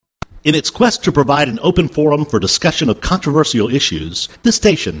In its quest to provide an open forum for discussion of controversial issues, this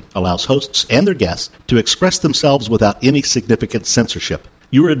station allows hosts and their guests to express themselves without any significant censorship.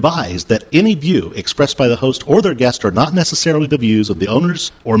 You are advised that any view expressed by the host or their guest are not necessarily the views of the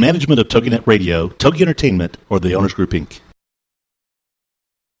owners or management of TogiNet Radio, Togi Entertainment, or the Owners Group, Inc.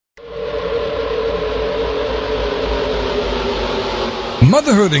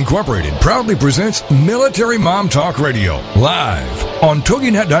 Motherhood Incorporated proudly presents Military Mom Talk Radio, live on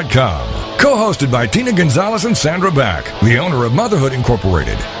TogiNet.com. Co-hosted by Tina Gonzalez and Sandra Back, the owner of Motherhood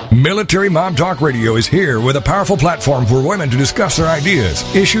Incorporated. Military Mom Talk Radio is here with a powerful platform for women to discuss their ideas,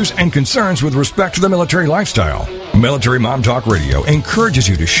 issues, and concerns with respect to the military lifestyle. Military Mom Talk Radio encourages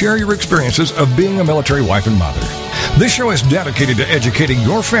you to share your experiences of being a military wife and mother. This show is dedicated to educating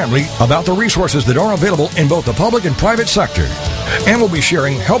your family about the resources that are available in both the public and private sector. And we'll be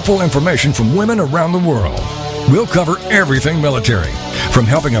sharing helpful information from women around the world. We'll cover everything military, from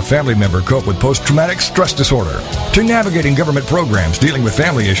helping a family member cope with post-traumatic stress disorder, to navigating government programs dealing with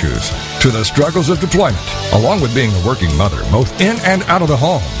family issues, to the struggles of deployment, along with being a working mother, both in and out of the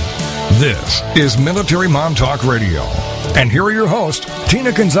home. This is Military Mom Talk Radio. And here are your hosts,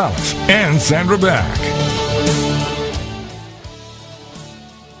 Tina Gonzalez and Sandra Back.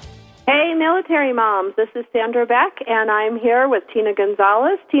 Hey, military moms, this is Sandra Beck, and I'm here with Tina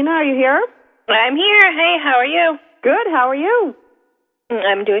Gonzalez. Tina, are you here? I'm here. Hey, how are you? Good, how are you?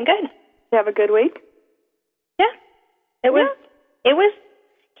 I'm doing good. You have a good week? Yeah. It was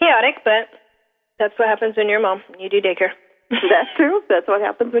chaotic, but that's what happens when you're a mom. You do daycare. That's true. That's what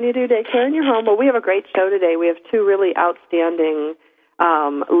happens when you do daycare in your home. Well, we have a great show today. We have two really outstanding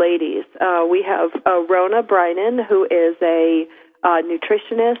ladies. We have Rona Brynan, who is a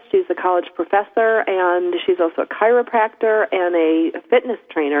nutritionist. She's a college professor, and she's also a chiropractor and a fitness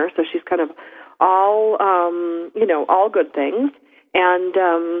trainer. So she's kind of all good things. And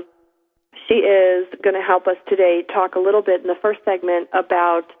she is going to help us today talk a little bit in the first segment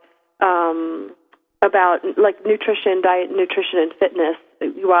about like nutrition, diet, nutrition, and fitness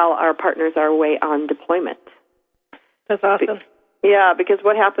while our partners are away on deployment. That's awesome. Yeah, because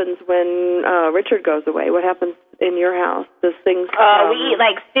what happens when Richard goes away? What happens in your house? Does things... we eat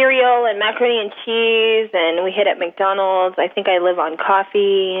like cereal and macaroni and cheese, and we hit at McDonald's. I think I live on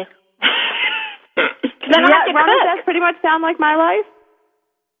coffee. Rhonda, does that pretty much sound like my life?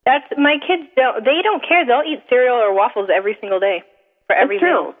 That's my kids. They don't care. They'll eat cereal or waffles every single day for every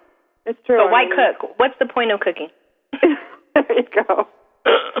meal. It's true. But why cook? What's the point of cooking? There you go.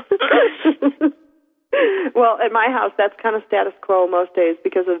 Well, at my house, that's kind of status quo most days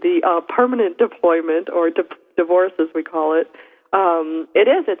because of the permanent deployment or divorce, as we call it. It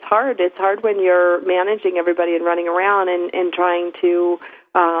is. It's hard. It's hard when you're managing everybody and running around and trying to,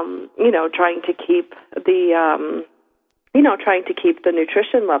 trying to keep the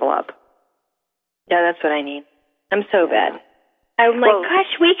nutrition level up. Yeah, that's what I need. I'm so bad. I'm like,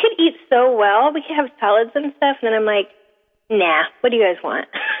 gosh, we could eat so well. We could have salads and stuff. And then I'm like, nah, what do you guys want?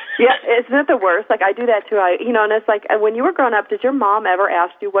 Yeah, isn't it the worst? Like, I do that, too. And it's like, when you were growing up, did your mom ever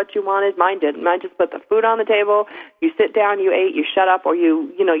ask you what you wanted? Mine didn't. Mine just put the food on the table. You sit down, you ate, you shut up, or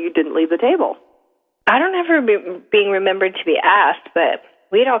you didn't leave the table. I don't ever being remembered to be asked, but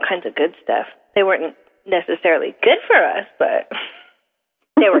we had all kinds of good stuff. They weren't necessarily good for us, but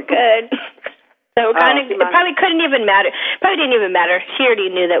they were good. So it probably couldn't even matter. Probably didn't even matter. She already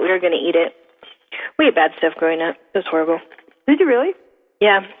knew that we were going to eat it. We had bad stuff growing up. It was horrible. Did you really?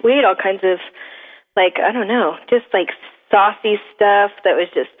 Yeah, we ate all kinds of, like, I don't know, just like saucy stuff that was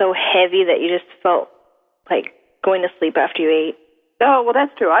just so heavy that you just felt like going to sleep after you ate. Oh, well,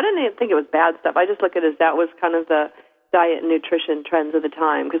 that's true. I didn't even think it was bad stuff. I just look at it as that was kind of the diet and nutrition trends of the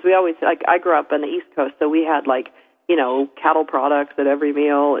time. Because we always, like, I grew up on the East Coast, so we had, like, cattle products at every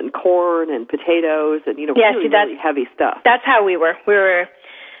meal and corn and potatoes and, really heavy stuff. That's how we were. We were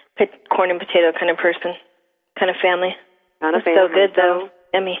a corn and potato kind of person, kind of family. Kind of family. So good, though.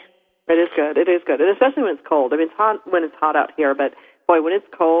 Yummy. It is good. It is good. And especially when it's cold. I mean, it's hot when it's hot out here, but, boy, when it's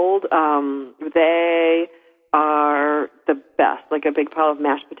cold, they are the best. Like a big pile of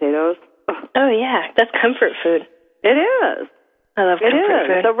mashed potatoes. Oh, yeah. That's comfort food. It is. I love comfort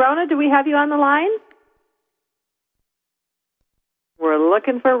food. So, Rona, do we have you on the line? We're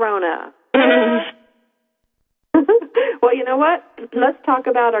looking for Rona. Well, you know what? Let's talk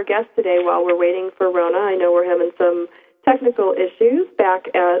about our guest today while we're waiting for Rona. I know we're having some technical issues back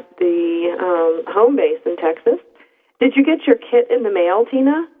at the home base in Texas. Did you get your kit in the mail,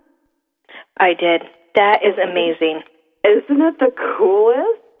 Tina? I did. That is amazing. Isn't it the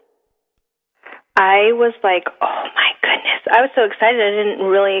coolest? I was like, oh, my goodness. I was so excited. I didn't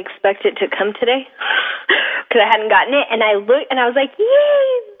really expect it to come today because I hadn't gotten it. And I looked, and I was like, yay,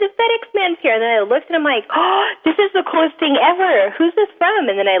 the FedEx man's here. And then I looked and I'm like, oh, this is the coolest thing ever. Who's this from?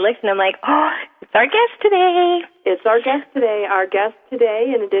 And then I looked and I'm like, oh, it's our guest today. It's our guest today. Our guest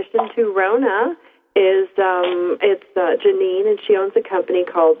today, in addition to Rona, is Janine, and she owns a company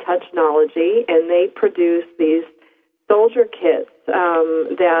called Touch-Nology, and they produce these soldier kits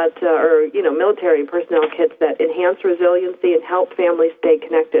that are, military personnel kits that enhance resiliency and help families stay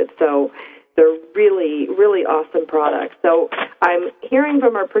connected. So they're really, really awesome products. So I'm hearing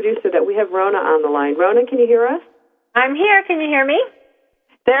from our producer that we have Rona on the line. Rona, can you hear us? I'm here. Can you hear me?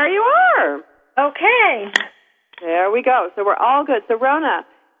 There you are. Okay. There we go. So we're all good. So Rona,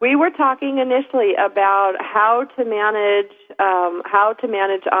 we were talking initially about how to manage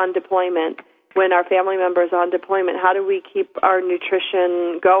on deployment when our family members on deployment. How do we keep our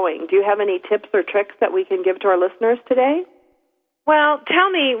nutrition going? Do you have any tips or tricks that we can give to our listeners today? Well,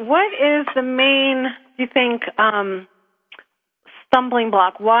 tell me, what is the main, do you think, stumbling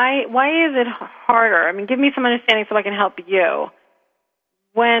block? Why is it harder? I mean, give me some understanding so I can help you.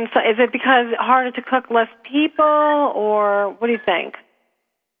 Is it because it's harder to cook less people, or what do you think?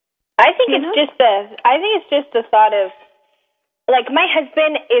 I think it's just the thought of, like, my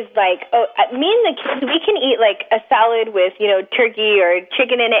husband is like, oh, me and the kids, we can eat like a salad with, turkey or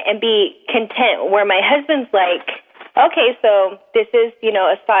chicken in it and be content, where my husband's like, okay, so this is,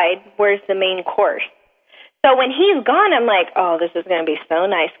 a side, where's the main course? So when he's gone, I'm like, oh, this is going to be so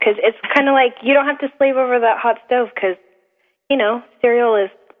nice, because it's kind of like you don't have to slave over that hot stove, because, cereal is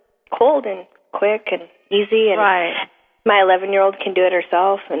cold and quick and easy, and right. My 11-year-old can do it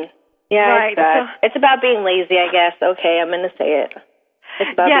herself, and yeah, right. It's about being lazy, I guess. Okay, I'm going to say it.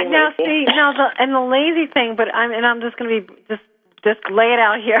 It's about being lazy. The lazy thing, but I'm just going to be just lay it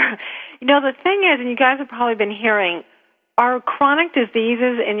out here. The thing is, and you guys have probably been hearing, our chronic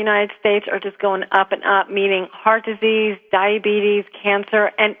diseases in the United States are just going up and up, meaning heart disease, diabetes,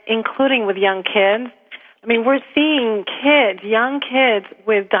 cancer, and including with young kids. I mean, we're seeing young kids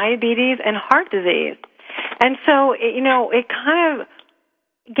with diabetes and heart disease. And so, it kind of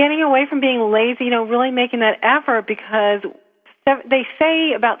getting away from being lazy, really making that effort, because they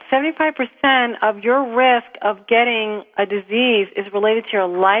say about 75% of your risk of getting a disease is related to your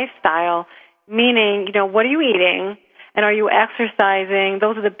lifestyle, meaning, what are you eating, and are you exercising?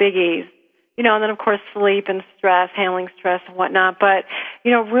 Those are the biggies. And then, of course, sleep and stress, handling stress and whatnot. But,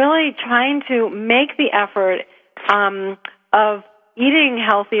 really trying to make the effort of eating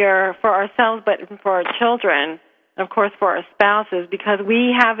healthier for ourselves, but for our children, and, of course, for our spouses, because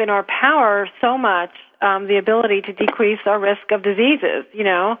we have in our power so much the ability to decrease our risk of diseases,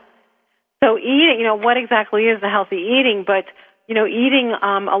 So eating, what exactly is the healthy eating? But, eating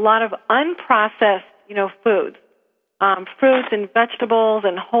a lot of unprocessed, foods. Fruits and vegetables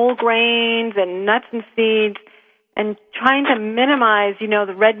and whole grains and nuts and seeds, and trying to minimize,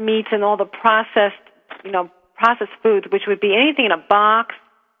 the red meats and all the processed foods, which would be anything in a box,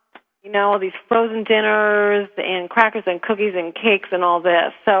 all these frozen dinners and crackers and cookies and cakes and all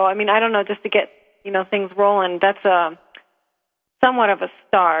this. So, I don't know, just to get, things rolling, that's somewhat of a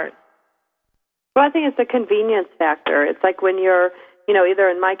start. Well, I think it's a convenience factor. It's like when you're either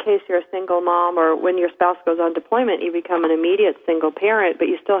in my case, you're a single mom, or when your spouse goes on deployment, you become an immediate single parent, but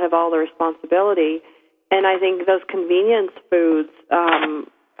you still have all the responsibility. And I think those convenience foods,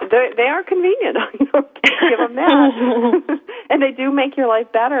 they are convenient. Can't give them that. And they do make your life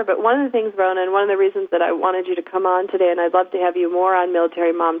better. But one of the things, Rona, and one of the reasons that I wanted you to come on today, and I'd love to have you more on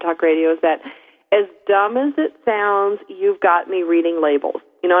Military Mom Talk Radio, is that as dumb as it sounds, you've got me reading labels.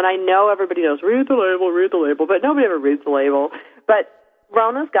 And I know everybody knows, read the label, but nobody ever reads the label. But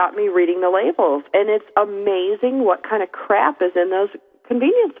Rona's got me reading the labels, and it's amazing what kind of crap is in those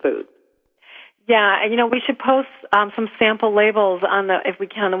convenience foods. Yeah, and we should post some sample labels if we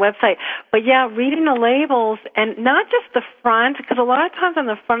can, on the website. But yeah, reading the labels, and not just the front, because a lot of times on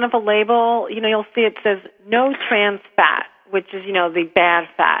the front of a label, you'll see it says no trans fat, which is, the bad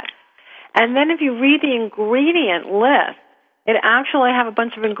fat. And then if you read the ingredient list, it actually have a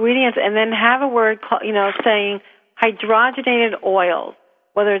bunch of ingredients, and then have a word, saying hydrogenated oils,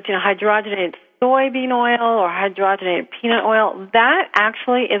 whether it's hydrogenated soybean oil or hydrogenated peanut oil. That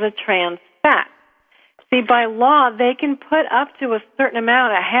actually is a trans fat. See, by law, they can put up to a certain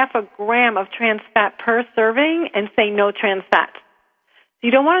amount, a half a gram of trans fat per serving, and say no trans fat. So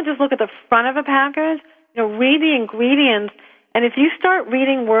you don't want to just look at the front of a package. Read the ingredients, and if you start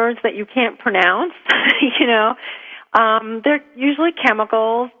reading words that you can't pronounce, they're usually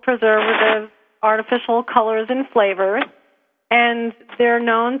chemicals, preservatives, artificial colors and flavors, and they're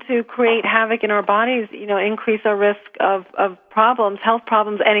known to create havoc in our bodies, increase our risk of problems, health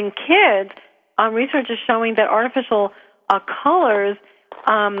problems. And in kids, research is showing that artificial colors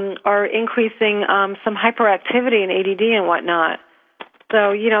are increasing some hyperactivity and ADD and whatnot.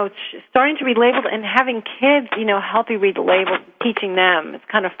 So, starting to read labels and having kids, help you read the labels, teaching them. It's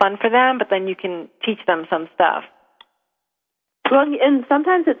kind of fun for them, but then you can teach them some stuff. Well, and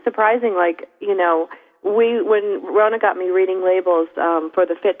sometimes it's surprising, when Rona got me reading labels for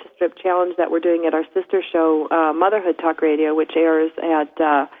the Fit to Strip challenge that we're doing at our sister show, Motherhood Talk Radio, which airs at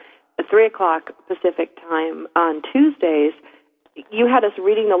 3 o'clock Pacific time on Tuesdays, you had us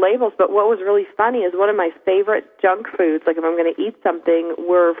reading the labels, but what was really funny is one of my favorite junk foods, like if I'm going to eat something,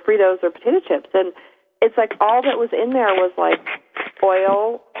 were Fritos or potato chips. And it's like all that was in there was like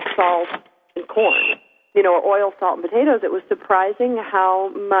oil, salt, and corn, or oil, salt, and potatoes. It was surprising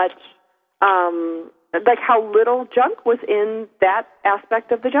how much, how little junk was in that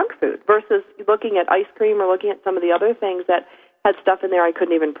aspect of the junk food versus looking at ice cream or looking at some of the other things that had stuff in there I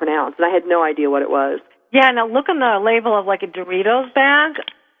couldn't even pronounce, and I had no idea what it was. Yeah, now look on the label of like a Doritos bag.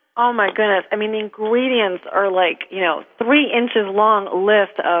 Oh my goodness. I mean, the ingredients are 3 inches long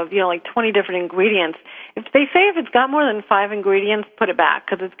list of, 20 different ingredients. If they say if it's got more than 5 ingredients, put it back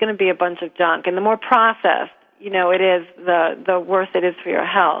because it's going to be a bunch of junk. And the more processed, it is, the worse it is for your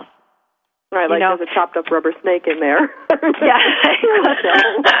health. Right, there's a chopped up rubber snake in there. Yeah.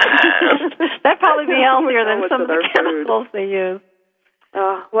 That'd probably be healthier than some of the chemicals they use.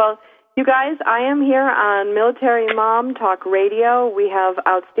 Well, you guys, I am here on Military Mom Talk Radio. We have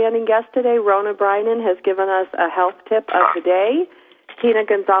outstanding guests today. Rona Brynan has given us a health tip of the day. Tina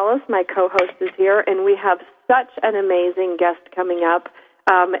Gonzalez, my co-host, is here, and we have such an amazing guest coming up.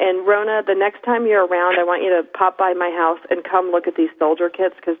 And Rona, the next time you're around, I want you to pop by my house and come look at these soldier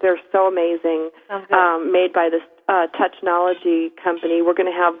kits because they're so amazing, made by this Touch-Nology company. We're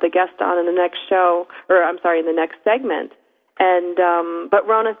going to have the guest on in the next show, in the next segment. And but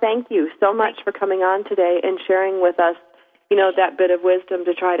Rona, thank you so much for coming on today and sharing with us, that bit of wisdom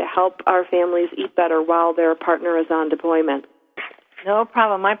to try to help our families eat better while their partner is on deployment. No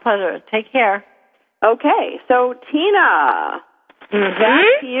problem. My pleasure. Take care. Okay. So, Tina,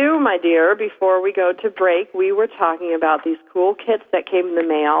 back to you, my dear. Before we go to break, we were talking about these cool kits that came in the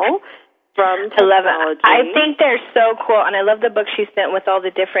mail from Touch-Nology. I think they're so cool, and I love the book she sent with all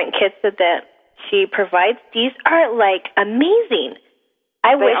the different kits that she provides. These are amazing.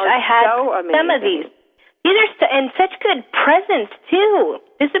 I wish I had some of these. These are and such good presents too.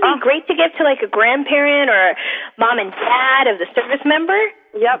 This would be great to give to a grandparent or mom and dad of the service member.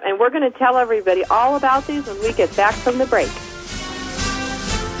 Yep, and we're going to tell everybody all about these when we get back from the break.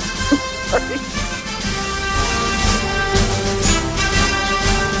 Sorry.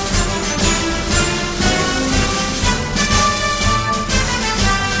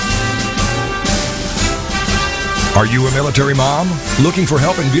 Are you a military mom? Looking for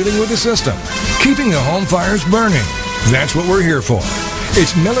help in dealing with the system? Keeping the home fires burning? That's what we're here for.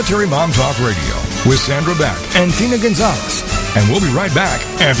 It's Military Mom Talk Radio with Sandra Beck and Tina Gonzalez. And we'll be right back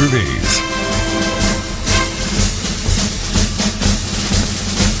after these.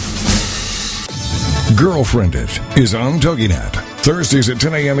 Girlfriended is on TogiNet. Thursdays at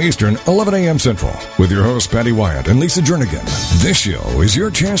 10 a.m. Eastern, 11 a.m. Central, with your hosts Patty Wyatt and Lisa Jernigan. This show is your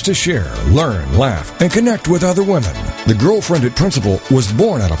chance to share, learn, laugh, and connect with other women. The Girlfriended principle was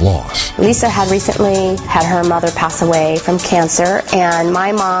born out of loss. Lisa had recently had her mother pass away from cancer, and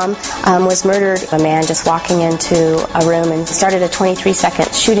my mom was murdered. A man just walking into a room and started a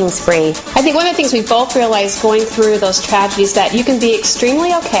 23-second shooting spree. I think one of the things we both realized going through those tragedies that you can be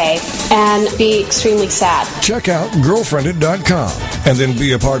extremely okay and be extremely sad. Check out girlfriended.com. And then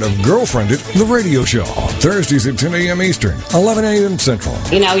be a part of Girlfriended, the radio show. Thursdays at 10 a.m. Eastern, 11 a.m. Central.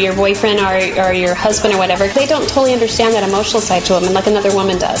 Your boyfriend or your husband or whatever, they don't totally understand that emotional side to them like another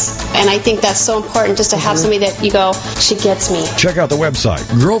woman does. And I think that's so important just to have somebody that you go, she gets me. Check out the website,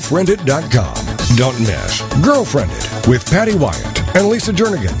 girlfriended.com. Don't miss Girlfriended with Patty Wyatt and Lisa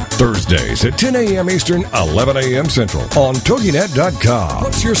Jernigan. Thursdays at 10 a.m. Eastern, 11 a.m. Central on TogiNet.com.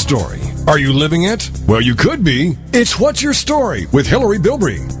 What's your story? Are you living it? Well, you could be. It's What's Your Story with Hillary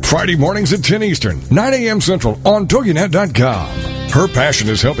Bilbrey. Friday mornings at 10 Eastern, 9 a.m. Central on TogiNet.com. Her passion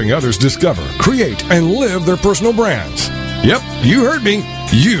is helping others discover, create, and live their personal brands. Yep, you heard me.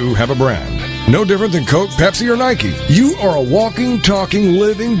 You have a brand. No different than Coke, Pepsi, or Nike. You are a walking, talking,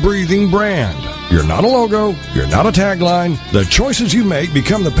 living, breathing brand. You're not a logo. You're not a tagline. The choices you make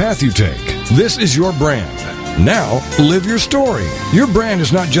become the path you take. This is your brand. Now, live your story. Your brand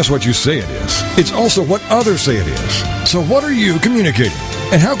is not just what you say it is. It's also what others say it is. So what are you communicating?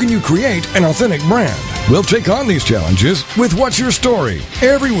 And how can you create an authentic brand? We'll take on these challenges with What's Your Story?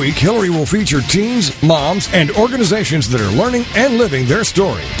 Every week, Hillary will feature teens, moms, and organizations that are learning and living their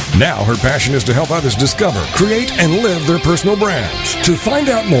story. Now, her passion is to help others discover, create, and live their personal brands. To find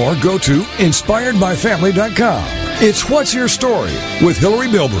out more, go to inspiredbyfamily.com. It's What's Your Story with Hillary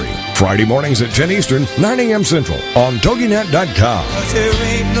Bilbrey. Friday mornings at 10 Eastern, 9 a.m. Central on TogiNet.com. There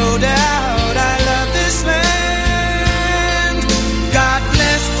ain't no doubt I love this land. God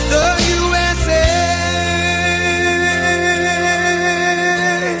bless the USA.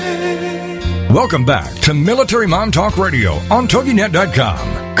 Welcome back to Military Mom Talk Radio on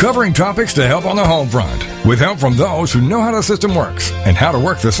TogiNet.com, covering topics to help on the home front, with help from those who know how the system works and how to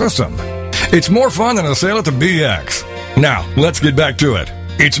work the system. It's more fun than a sail at the BX. Now, let's get back to it.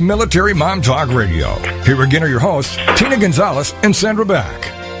 It's Military Mom Talk Radio. Here again are your hosts, Tina Gonzalez and Sandra Beck.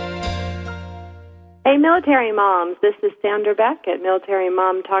 Hey, Military Moms. This is Sandra Beck at Military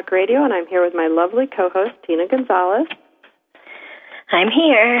Mom Talk Radio, and I'm here with my lovely co-host, Tina Gonzalez. I'm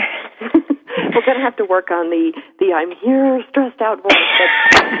here. We're going to have to work on the I'm here, stressed out voice.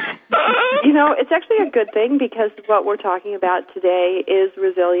 But, you know, it's actually a good thing because what we're talking about today is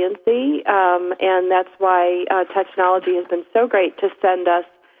resiliency, and that's why Touch-Nology has been so great to send us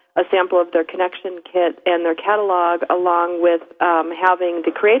a sample of their connection kit and their catalog along with having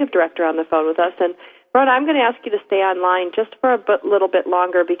the creative director on the phone with us. And, Rhoda, I'm going to ask you to stay online just for a little bit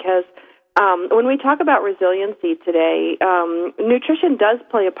longer because when we talk about resiliency today, nutrition does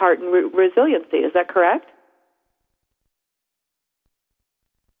play a part in resiliency. Is that correct?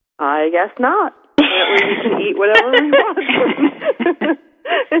 I guess not. Apparently we can eat whatever we want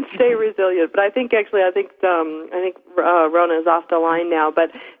and stay resilient. But I think Rona is off the line now.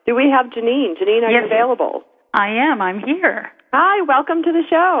 But do we have Janine? Janine, are you available? I am. I'm here. Hi, welcome to the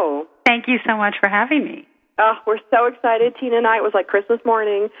show. Thank you so much for having me. Oh, we're so excited. Tina and I, it was like Christmas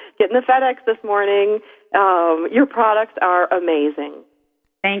morning, getting the FedEx this morning. Your products are amazing.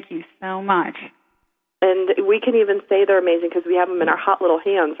 Thank you so much. And we can even say they're amazing because we have them in our hot little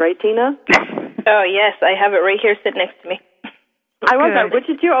hands, right, Tina? Oh, yes. I have it right here sitting next to me. Which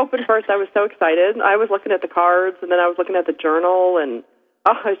did you open first? I was so excited. I was looking at the cards, and then I was looking at the journal, and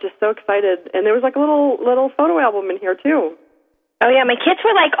I was just so excited. And there was like a little photo album in here, too. Oh, yeah, my kids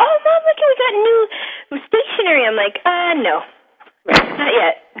were like, oh, Mom, look, we got new stationery. I'm like, no. Not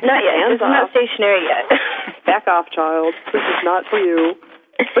yet. Not yet. This is not stationery yet. Back off, child. This is not for you.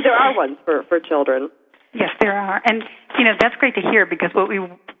 But there are ones for children. Yes, there are. And, you know, that's great to hear because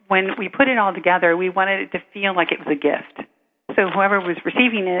when we put it all together, we wanted it to feel like it was a gift. So whoever was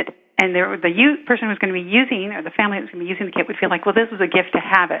receiving it and the person who was going to be using or the family that was going to be using the kit would feel like, well, this was a gift to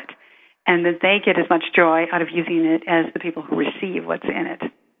have it. And that they get as much joy out of using it as the people who receive what's in it.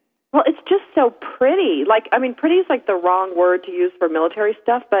 Well, it's just so pretty. Pretty is like the wrong word to use for military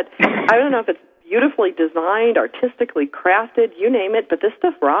stuff, but I don't know if it's beautifully designed, artistically crafted, you name it, but this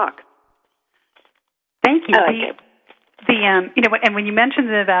stuff rocks. Thank you. I like it. And when you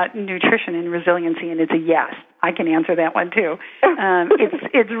mentioned about nutrition and resiliency, and it's a yes, I can answer that one too.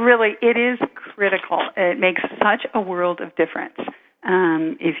 It is critical. It makes such a world of difference.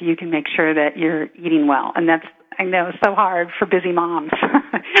 If you can make sure that you're eating well. And that's, I know, so hard for busy moms,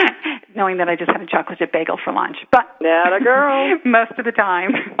 knowing that I just had a chocolate chip bagel for lunch. But that a girl. Most of the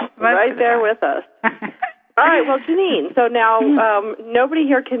time. Right there with us. All right, well, Janine, so now nobody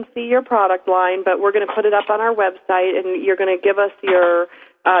here can see your product line, but we're going to put it up on our website, and you're going to give us your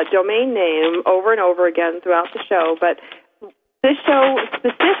domain name over and over again throughout the show. But this show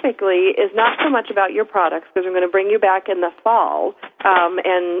specifically is not so much about your products because we're going to bring you back in the fall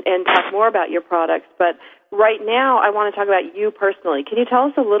and talk more about your products. But right now I want to talk about you personally. Can you tell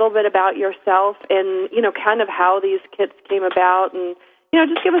us a little bit about yourself and, you know, kind of how these kits came about and, you know,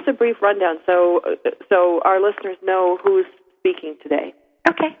 just give us a brief rundown so our listeners know who's speaking today.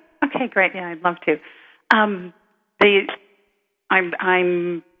 Okay, great. Yeah, I'd love to. I'm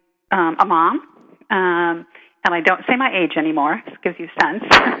a mom. And I don't say my age anymore. This gives you a sense.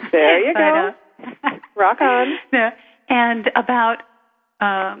 There you go. Rock on. Yeah. And about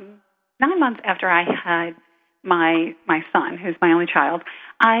 9 months after I had my son, who's my only child,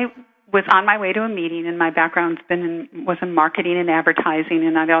 I was on my way to a meeting, and my background's was in marketing and advertising,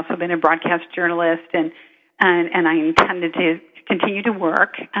 and I'd also been a broadcast journalist, and I intended to continue to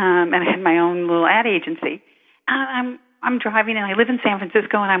work, and I had my own little ad agency. I'm driving, and I live in San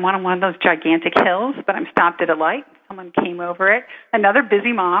Francisco, and I'm on one of those gigantic hills, but I'm stopped at a light. Someone came over it, another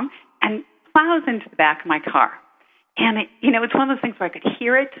busy mom, and plows into the back of my car. And, it's one of those things where I could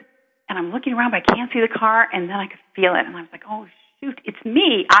hear it, and I'm looking around, but I can't see the car, and then I could feel it. And I was like, oh, shoot, it's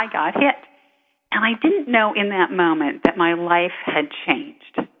me. I got hit. And I didn't know in that moment that my life had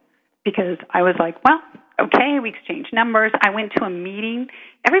changed because I was like, well, okay. We exchanged numbers. I went to a meeting.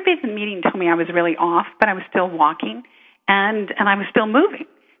 Everybody at the meeting told me I was really off, but I was still walking, and I was still moving.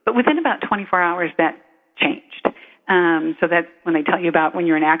 But within about 24 hours, that changed. So that when they tell you about when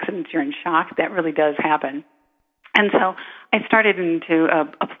you're in accidents, you're in shock, that really does happen. And so I started into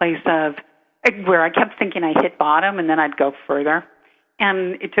a place of where I kept thinking I hit bottom, and then I'd go further.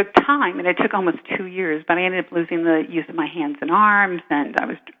 And it took time, and it took almost 2 years, but I ended up losing the use of my hands and arms, and I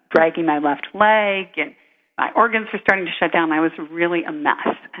was dragging my left leg, and my organs were starting to shut down. I was really a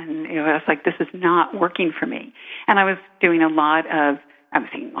mess, and I was like, this is not working for me. And I was doing I was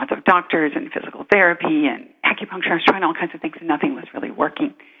seeing lots of doctors and physical therapy and acupuncture. I was trying all kinds of things, and nothing was really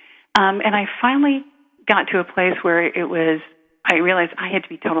working. And I finally got to a place where I realized I had to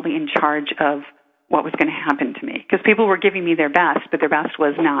be totally in charge of what was going to happen to me, because people were giving me their best, but their best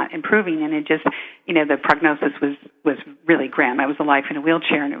was not improving, and it just, the prognosis was really grim. I was a life in a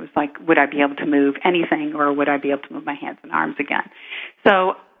wheelchair, and it was like, would I be able to move anything, or would I be able to move my hands and arms again?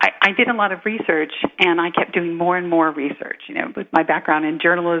 So I did a lot of research, and I kept doing more and more research, with my background in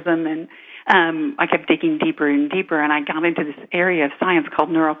journalism, and I kept digging deeper and deeper, and I got into this area of science called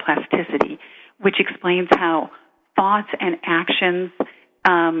neuroplasticity, which explains how thoughts and actions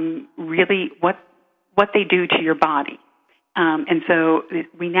really what they do to your body. And so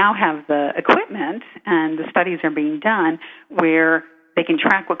we now have the equipment, and the studies are being done where they can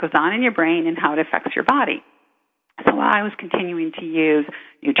track what goes on in your brain and how it affects your body. So I was continuing to use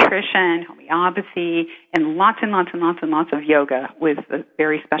nutrition, homeopathy, and lots of yoga with a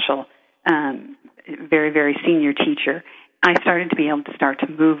very special, very, very senior teacher. I started to be able to start to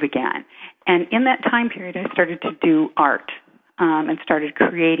move again. And in that time period, I started to do art and started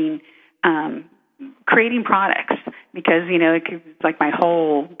creating products, because, it's like my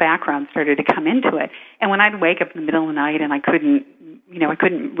whole background started to come into it. And when I'd wake up in the middle of the night and I couldn't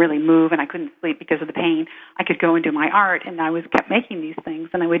really move and I couldn't sleep because of the pain, I could go and do my art, and I kept making these things,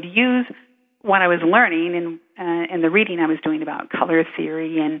 and I would use what I was learning and the reading I was doing about color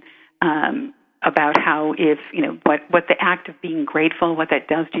theory and about how what the act of being grateful, what that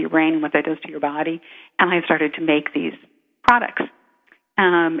does to your brain and what that does to your body. And I started to make these products.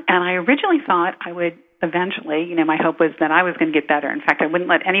 And I originally thought I would eventually, my hope was that I was going to get better. In fact, I wouldn't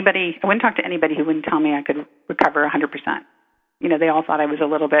talk to anybody who wouldn't tell me I could recover 100%. They all thought I was a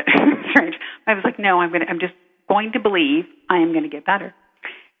little bit strange. I was like, no, I'm just going to believe I am going to get better.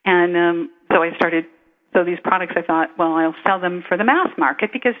 And so I started, these products, I thought, well, I'll sell them for the mass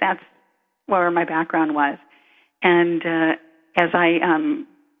market, because that's where my background was. And as I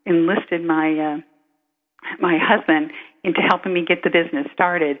enlisted my husband into helping me get the business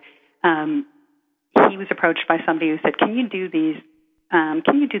started, he was approached by somebody who said, "Can you do these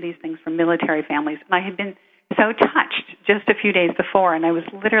things for military families?" And I had been so touched just a few days before, and I was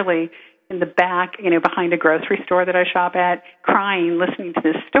literally in the back, behind a grocery store that I shop at, crying, listening to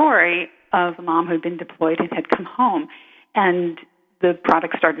this story of a mom who had been deployed and had come home, and the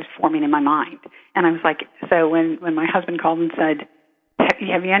product started forming in my mind. And I was like, so when my husband called and said,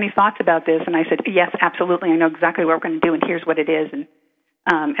 have you any thoughts about this? And I said, yes, absolutely. I know exactly what we're going to do, and here's what it is. And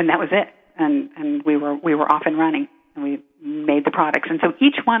that was it. And we were off and running, and we made the products. And so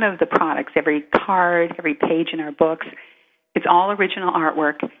each one of the products, every card, every page in our books, it's all original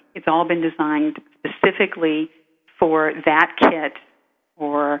artwork. It's all been designed specifically for that kit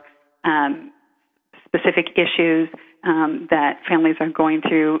or specific issues that families are going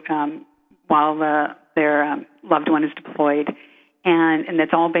through while their loved one is deployed. And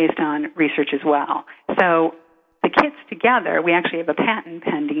that's all based on research as well. So the kits together, we actually have a patent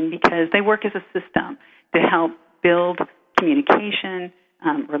pending because they work as a system to help build communication,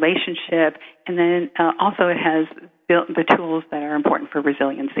 relationship, and then also it has built the tools that are important for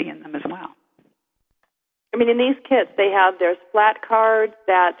resiliency in them as well. I mean, in these kits, there's flat cards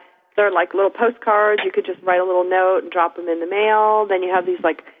that they're like little postcards. You could just write a little note and drop them in the mail. Then you have these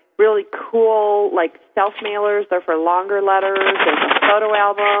like really cool like self mailers. They're for longer letters. There's a photo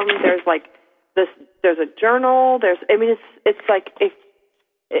album. There's like this. There's a journal.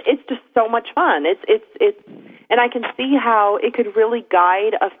 It's just so much fun. It's and I can see how it could really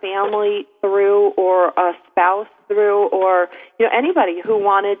guide a family through, or a spouse through, or anybody who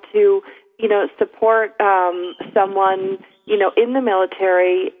wanted to support someone in the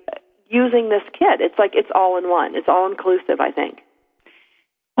military using this kit. It's like it's all in one. It's all inclusive, I think.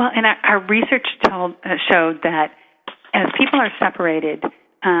 Well, and our research showed that as people are separated,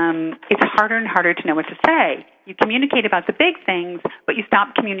 it's harder and harder to know what to say. You communicate about the big things, but you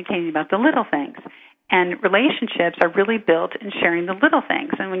stop communicating about the little things. And relationships are really built in sharing the little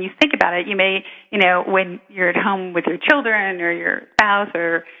things. And when you think about it, you may, when you're at home with your children or your spouse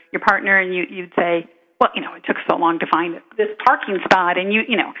or your partner, and you'd say, well, it took so long to find this parking spot, and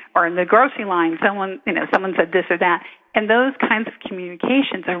or in the grocery line, someone said this or that. And those kinds of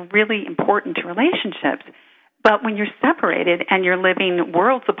communications are really important to relationships. But when you're separated and you're living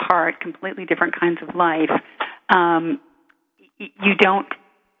worlds apart, completely different kinds of life, you don't.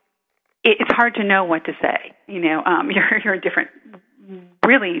 It's hard to know what to say. You're in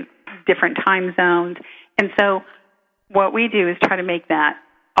really different time zones, and so what we do is try to make that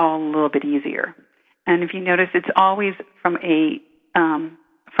all a little bit easier. And if you notice, it's always from a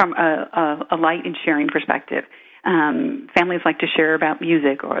light and sharing perspective. Families like to share about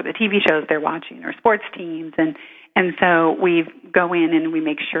music or the TV shows they're watching or sports teams, and so we go in and we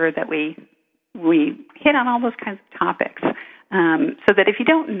make sure that we hit on all those kinds of topics, so that if you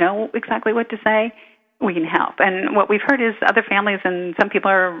don't know exactly what to say, we can help. And what we've heard is other families, and some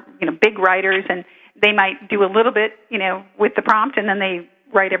people are big writers, and they might do a little bit with the prompt, and then they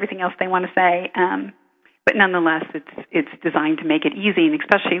write everything else they want to say. But nonetheless, it's designed to make it easy, and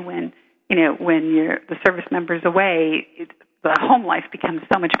especially when the service member's away, the home life becomes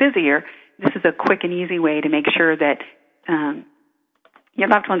so much busier. This is a quick and easy way to make sure that your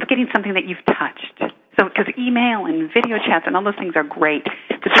loved one's getting something that you've touched. So, because email and video chats and all those things are great,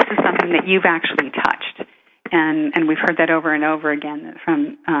 but this is something that you've actually touched, and we've heard that over and over again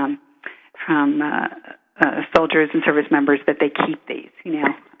from soldiers and service members, that they keep these.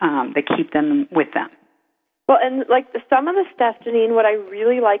 They keep them with them. Well, and some of the stuff, Janine, what I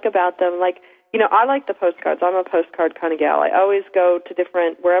really like about them, I like the postcards. I'm a postcard kind of gal. I always go to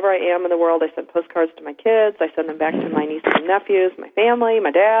wherever I am in the world, I send postcards to my kids. I send them back to my nieces and nephews, my family,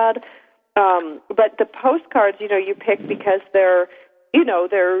 my dad. But the postcards, you pick because they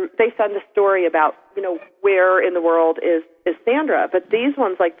send a story about, where in the world is Sandra. But these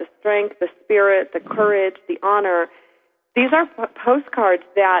ones, like the strength, the spirit, the courage, the honor, these are postcards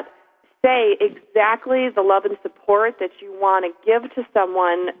that say exactly the love and support that you want to give to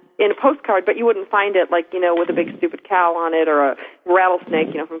someone in a postcard, but you wouldn't find it with a big stupid cow on it or a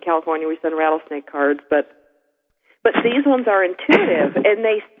rattlesnake. From California we send rattlesnake cards, but these ones are intuitive, and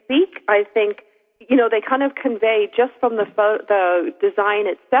they speak, I think, they kind of convey just from the design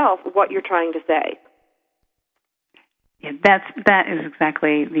itself what you're trying to say. Yeah, that is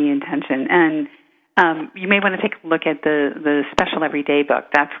exactly the intention. And you may want to take a look at the Special Everyday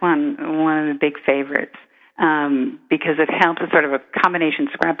book. That's one of the big favorites, because it helps as sort of a combination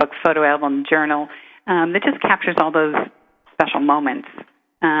scrapbook, photo album, journal that just captures all those special moments.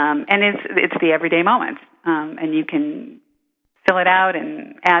 And it's the everyday moments, and you can fill it out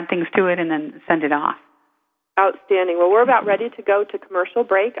and add things to it and then send it off. Outstanding. Well, we're about ready to go to commercial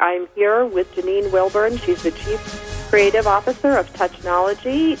break. I'm here with Janine Wilburn. She's the Chief Creative Officer of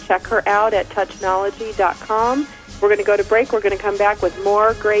Touch-Nology. Check her out at Touch-Nology.com. We're going to go to break. We're going to come back with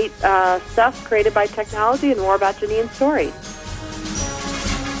more great stuff created by technology and more about Janine's story.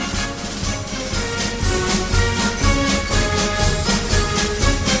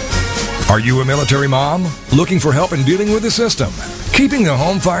 Are you a military mom looking for help in dealing with the system, keeping the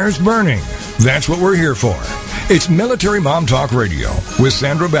home fires burning? That's what we're here for. It's Military Mom Talk Radio with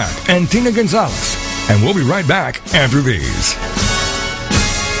Sandra Beck and Tina Gonzalez. And we'll be right back after these.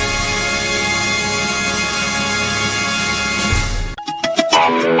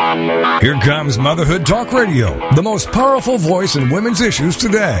 Here comes Motherhood Talk Radio, the most powerful voice in women's issues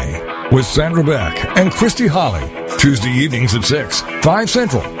today, with Sandra Beck and Christy Holly. Tuesday evenings at 6, 5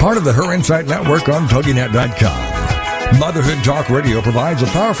 Central, part of the Her Insight Network on TogiNet.com. Motherhood Talk Radio provides a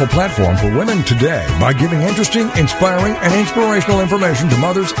powerful platform for women today by giving interesting, inspiring, and inspirational information to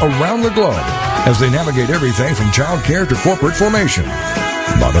mothers around the globe as they navigate everything from child care to corporate formation.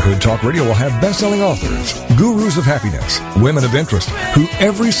 Motherhood Talk Radio will have best-selling authors, gurus of happiness, women of interest, who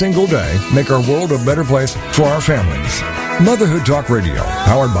every single day make our world a better place for our families. Motherhood Talk Radio,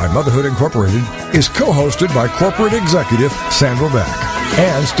 powered by Motherhood Incorporated, is co-hosted by corporate executive Sandra Beck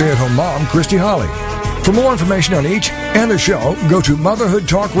and stay-at-home mom Christy Holly. For more information on each and the show, go to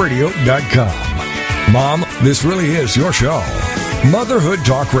motherhoodtalkradio.com. Mom, this really is your show. Motherhood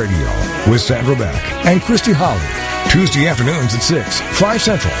Talk Radio with Sandra Beck and Christy Holly. Tuesday afternoons at 6, 5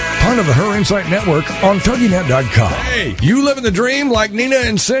 Central, part of the Her Insight Network on TogiNet.com. Hey, you living the dream like Nina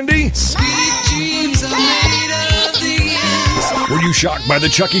and Cindy? Sweet dreams are made of the ends. Were you shocked by the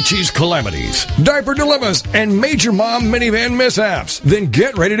Chuck E. Cheese calamities, diaper dilemmas, and major mom minivan mishaps? Then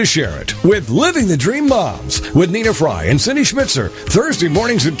get ready to share it with Living the Dream Moms with Nina Fry and Cindy Schmitzer, Thursday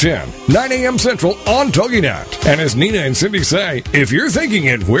mornings at 10, 9 a.m. Central on TogiNet. And as Nina and Cindy say, if you're thinking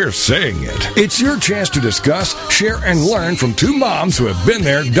it, we're saying it. It's your chance to discuss, share, and learn from two moms who have been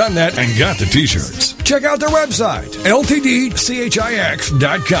there, done that, and got the t-shirts. Check out their website,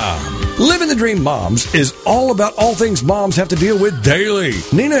 ltdchix.com. Living the Dream Moms is all about all things moms have to deal with daily.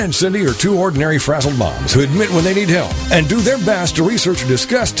 Nina and Cindy are two ordinary frazzled moms who admit when they need help and do their best to research and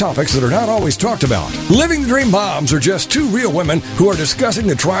discuss topics that are not always talked about. Living the Dream Moms are just two real women who are discussing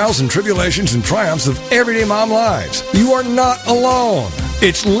the trials and tribulations and triumphs of everyday mom lives. You are not alone.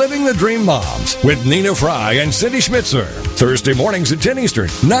 It's Living the Dream Moms with Nina Fry and Cindy Schmitzer. Thursday mornings at 10 Eastern,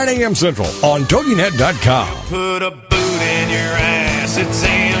 9 a.m. Central on TogiNet.com. Put a boot in your ass, it's the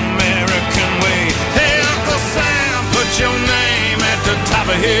American way. Hey, Uncle Sam, put your name at the top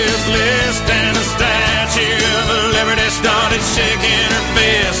of his list, and the Statue of Liberty started shaking her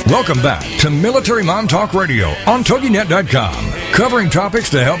fist. Welcome back to Military Mom Talk Radio on TogiNet.com, covering topics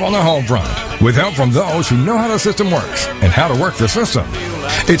to help on the home front, with help from those who know how the system works and how to work the system.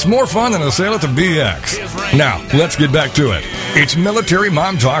 It's more fun than a sail at the BX. Now, let's get back to it. It's Military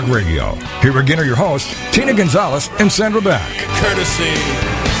Mom Talk Radio. Here again are your hosts, Tina Gonzalez and Sandra Beck. Courtesy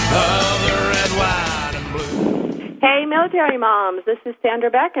of the red, white, and blue. Hey, Military Moms. This is Sandra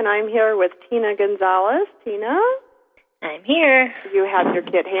Beck, and I'm here with Tina Gonzalez. Tina? I'm here. You have your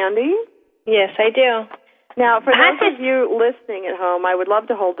kit handy? Yes, I do. Now, for those of you listening at home, I would love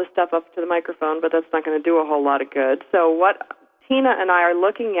to hold this stuff up to the microphone, but that's not going to do a whole lot of good. So what Tina and I are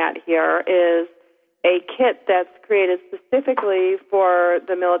looking at here is a kit that's created specifically for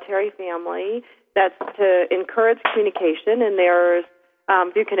the military family that's to encourage communication, and there's,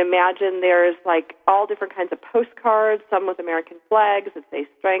 if you can imagine, there's like all different kinds of postcards, some with American flags that say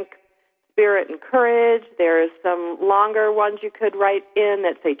strength, spirit, and courage. There's some longer ones you could write in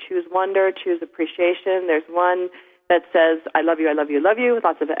that say choose wonder, choose appreciation. There's one that says I love you, I love you, love you, with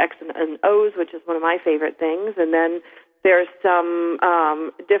lots of X's and O's, which is one of my favorite things. And then there's some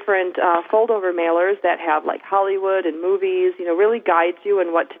different fold-over mailers that have like Hollywood and movies, really guides you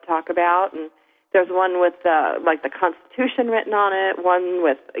in what to talk about. And there's one with like the Constitution written on it, one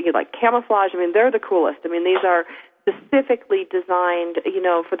with like camouflage. I mean, they're the coolest. I mean, these are specifically designed,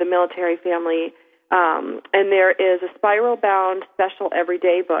 for the military family. And there is a spiral-bound special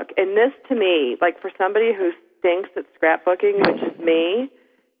everyday book. And this, to me, like for somebody who stinks at scrapbooking, which is me,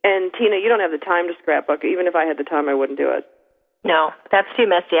 and Tina, you don't have the time to scrapbook. Even if I had the time, I wouldn't do it. No, that's too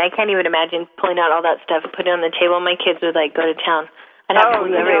messy. I can't even imagine pulling out all that stuff and putting it on the table. My kids would go to town. I'd have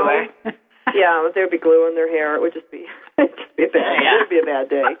glue everywhere. Yeah, there'd be glue in their hair. It would just be, a bad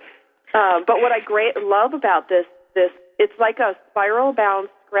day. But what I love about this, it's like a spiral-bound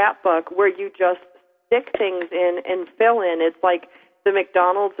scrapbook where you just stick things in and fill in. It's like the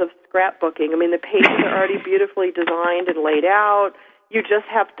McDonald's of scrapbooking. I mean, the pages are already beautifully designed and laid out. You just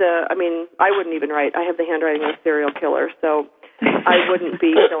have to, I wouldn't even write. I have the handwriting of a serial killer, so I wouldn't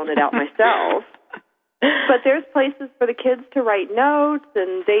be filling it out myself. But there's places for the kids to write notes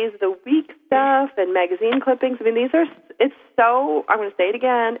and days of the week stuff and magazine clippings. I mean, it's so, I'm going to say it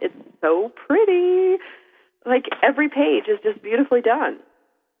again, it's so pretty. Like, every page is just beautifully done.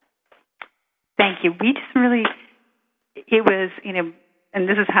 Thank you. We just really, it was, and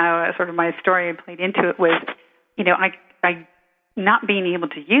this is how sort of my story played into it was, I not being able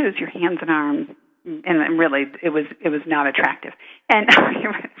to use your hands and arms, and really, it was not attractive. And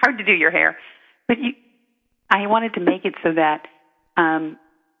hard to do your hair. But I wanted to make it so that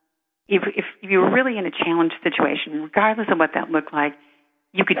if you were really in a challenged situation, regardless of what that looked like,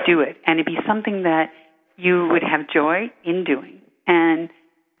 you could do it. And it'd be something that you would have joy in doing, and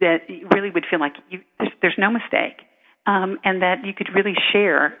that you really would feel like there's no mistake, and that you could really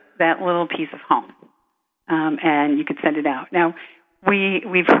share that little piece of home, and you could send it out. Now,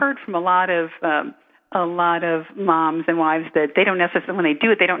 we've heard from a lot of moms and wives that they don't necessarily, when they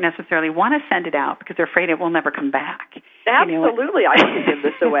do it, they don't necessarily want to send it out because they're afraid it will never come back. Absolutely, I wouldn't give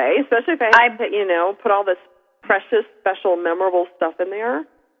this away, especially if I put all this precious, special, memorable stuff in there.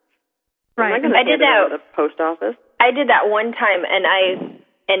 Right. I did that at the post office. I did that one time,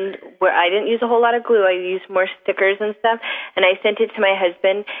 and where I didn't use a whole lot of glue, I used more stickers and stuff, and I sent it to my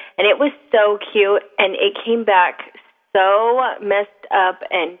husband, and it was so cute, and it came back so messed up,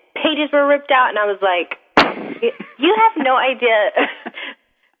 and pages were ripped out, and I was like, you have no idea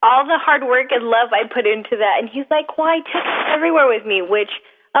all the hard work and love I put into that. And he's like, well, I took it everywhere with me, which,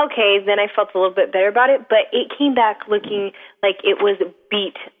 okay, then I felt a little bit better about it, but it came back looking like it was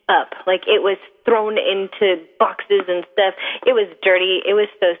beat up, like it was thrown into boxes and stuff. It was dirty. It was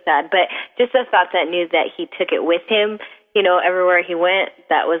so sad. But just the thought that knew that he took it with him, everywhere he went,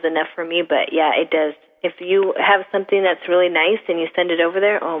 that was enough for me. But yeah, it does. If you have something that's really nice and you send it over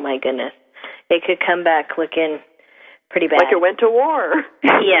there, oh my goodness, it could come back looking pretty bad. Like it went to war.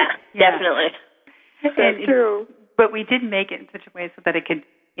 Yeah, definitely. That's true. But we did make it in such a way so that it could,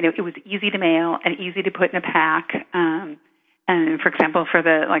 it was easy to mail and easy to put in a pack. And And for example, for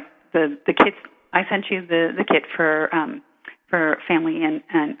the kits, I sent you the kit for family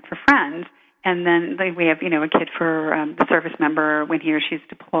and for friends. And then we have, a kit for the service member when he or she's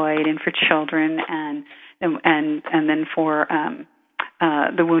deployed, and for children, and then for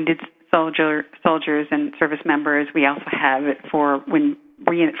the wounded soldiers and service members. We also have it for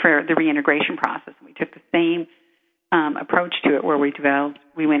the reintegration process. We took the same approach to it, where we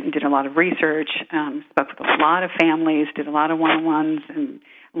went and did a lot of research, spoke with a lot of families, did a lot of one-on-ones, and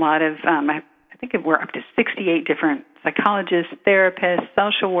a lot of I think we're up to 68 different psychologists, therapists,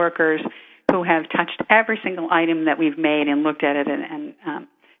 social workers who have touched every single item that we've made and looked at it and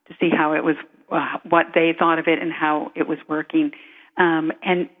to see how it was, what they thought of it and how it was working.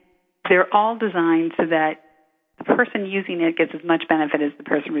 And they're all designed so that the person using it gets as much benefit as the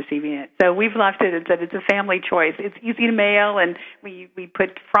person receiving it. So we've left it and said it's a family choice. It's easy to mail, and we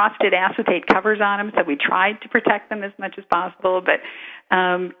put frosted acetate covers on them, so we tried to protect them as much as possible. But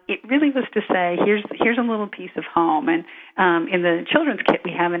it really was to say, here's a little piece of home. And in the children's kit,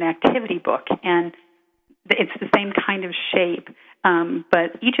 we have an activity book, and it's the same kind of shape.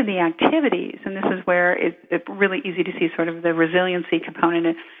 But each of the activities, and this is where it's really easy to see sort of the resiliency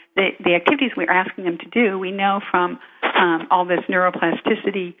component. The activities we're asking them to do, we know from all this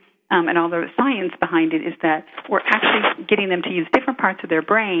neuroplasticity and all the science behind it, is that we're actually getting them to use different parts of their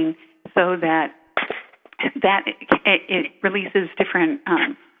brain so that it releases different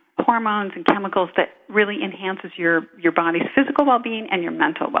hormones and chemicals that really enhances your body's physical well-being and your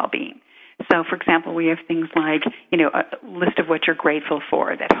mental well-being. So, for example, we have things like, a list of what you're grateful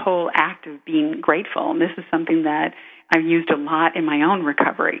for, that whole act of being grateful. And this is something that I've used a lot in my own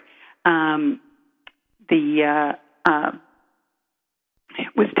recovery.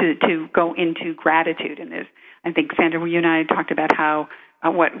 Was to go into gratitude. And I think, Sandra, you and I talked about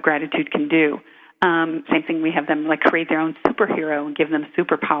what gratitude can do. Same thing, we have them create their own superhero and give them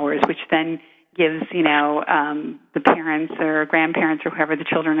superpowers, which then gives, the parents or grandparents or whoever the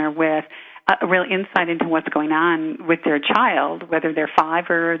children are with a real insight into what's going on with their child, whether they're 5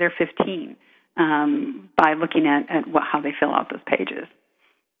 or they're 15, by looking at how they fill out those pages.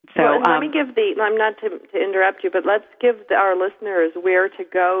 So let me give I'm not to interrupt you, but let's give our listeners where to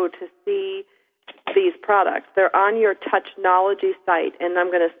go to see these products. They're on your Touch-Nology site, and I'm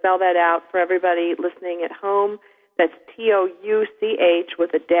going to spell that out for everybody listening at home. That's TOUCH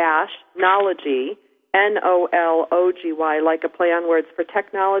with a dash, Nology, NOLOGY, like a play on words for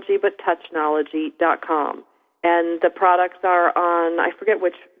technology, but Touch-Nology.com. And the products are on, I forget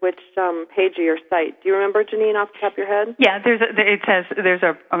which page of your site. Do you remember, Janine, off the top of your head? Yeah, it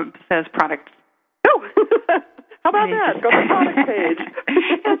says products. Oh, how about that? Go to the product page.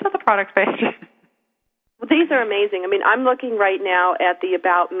 It's on the product page. Well, these are amazing. I mean, I'm looking right now at the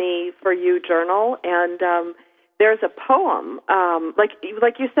About Me For You journal, and there's a poem. Like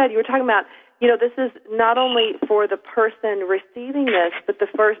you said, you were talking about, this is not only for the person receiving this, but the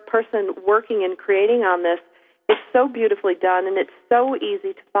first person working and creating on this. It's so beautifully done, and it's so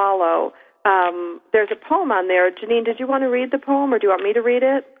easy to follow. There's a poem on there. Janine, did you want to read the poem, or do you want me to read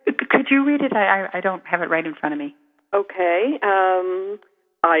it? Could you read it? I don't have it right in front of me. Okay.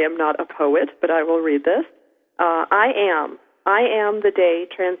 I am not a poet, but I will read this. I am the day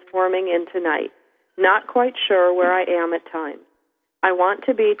transforming into night, not quite sure where I am at times. I want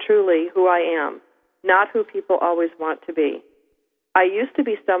to be truly who I am, not who people always want to be. I used to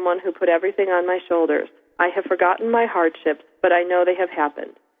be someone who put everything on my shoulders. I have forgotten my hardships, but I know they have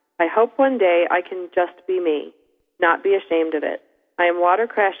happened. I hope one day I can just be me, not be ashamed of it. I am water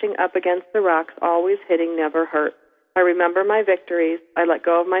crashing up against the rocks, always hitting, never hurt. I remember my victories. I let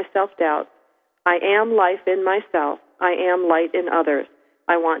go of my self-doubt. I am life in myself. I am light in others.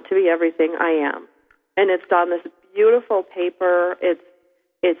 I want to be everything I am. And it's on this beautiful paper. It's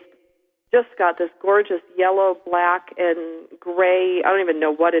just got this gorgeous yellow, black, and gray. I don't even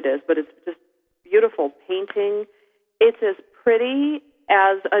know what it is, but it's just beautiful painting. It's as pretty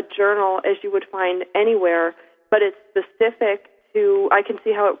as a journal as you would find anywhere, but it's specific to, I can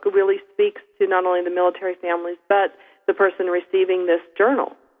see how it really speaks to not only the military families, but the person receiving this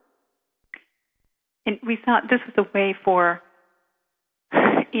journal. And we thought this was a way for,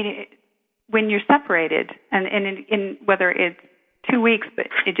 when you're separated, and in whether it's 2 weeks, but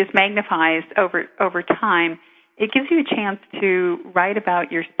it just magnifies over time, it gives you a chance to write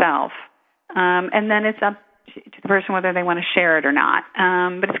about yourself. And then it's up to the person whether they want to share it or not.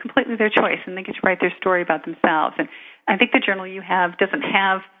 But it's completely their choice, and they get to write their story about themselves. And I think the journal you have doesn't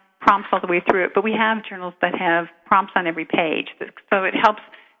have prompts all the way through it, but we have journals that have prompts on every page. So it helps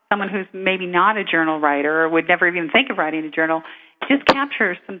someone who's maybe not a journal writer or would never even think of writing a journal just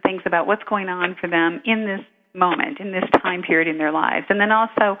capture some things about what's going on for them in this moment, in this time period in their lives. And then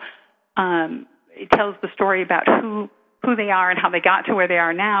also it tells the story about who they are and how they got to where they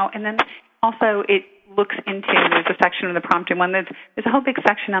are now. And then also it looks into, there's a section of the prompted one, there's a whole big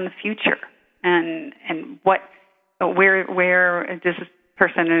section on the future and where does this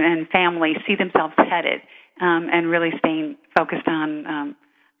person and family see themselves headed, and really staying focused on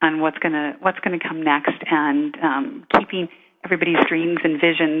what's gonna come next, and keeping everybody's dreams and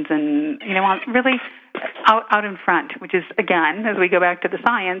visions and really out in front, which is, again, as we go back to the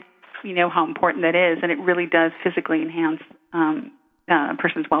science, we know how important that is, and it really does physically enhance a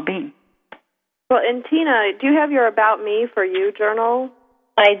person's well-being. Well, and Tina, do you have your About Me for You journal?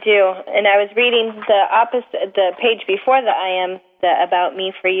 I do, and I was reading the page before the I Am, the About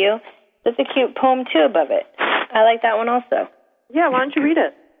Me for You. There's a cute poem, too, above it. I like that one also. Yeah, why don't you read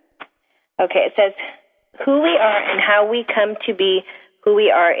it? Okay, it says, who we are and how we come to be who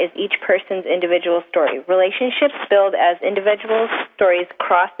we are is each person's individual story. Relationships build as individuals, stories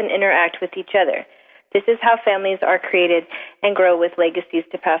cross and interact with each other. This is how families are created and grow with legacies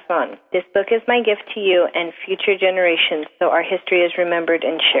to pass on. This book is my gift to you and future generations, so our history is remembered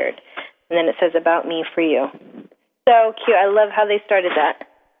and shared. And then it says, About Me for You. So cute. I love how they started that.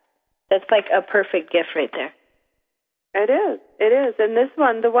 That's like a perfect gift right there. It is. And this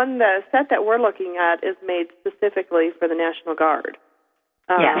one, the set that we're looking at is made specifically for the National Guard.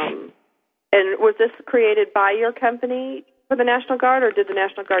 Yes. And was this created by your company for the National Guard, or did the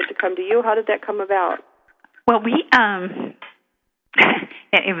National Guard come to you? How did that come about? Well, it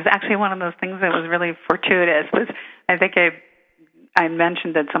was actually one of those things that was really fortuitous. I think I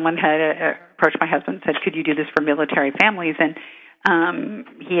mentioned that someone had approached my husband and said, could you do this for military families? And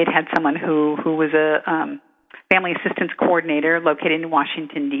he had someone who was a family assistance coordinator located in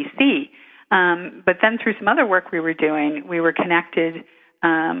Washington, D.C. But then through some other work we were doing, we were connected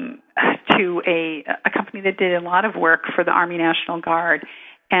to a company that did a lot of work for the Army National Guard.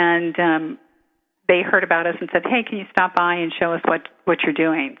 And they heard about us and said, hey, can you stop by and show us what you're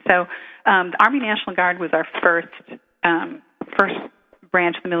doing? So the Army National Guard was our first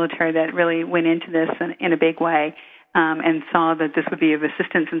branch of the military that really went into this in a big way, and saw that this would be of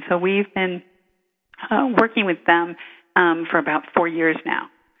assistance. And so we've been working with them for about 4 years now,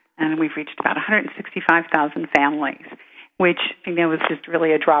 and we've reached about 165,000 families, which was just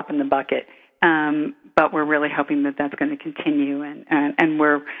really a drop in the bucket. But we're really hoping that that's going to continue, and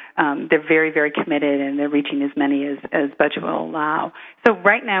we're they're very, very committed, and they're reaching as many as budget will allow. So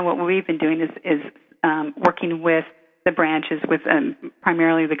right now, what we've been doing is working with the branches, with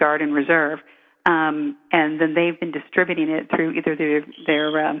primarily the Guard and Reserve, and then they've been distributing it through either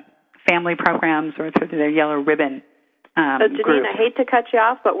their family programs or through their Yellow Ribbon Janine, group. I hate to cut you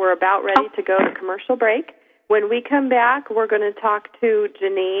off, but we're about ready to go to commercial break. When we come back, we're going to talk to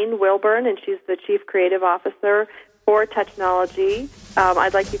Janine Wilburn, and she's the Chief Creative Officer for Touch-Nology.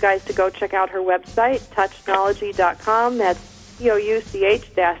 I'd like you guys to go check out her website, Touch-Nology.com. That's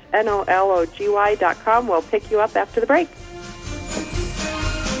TOUCH-NOLOGY.com. We'll pick you up after the break.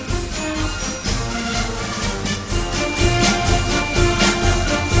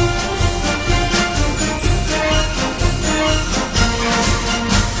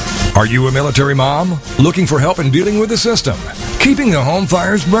 Are you a military mom? Looking for help in dealing with the system? Keeping the home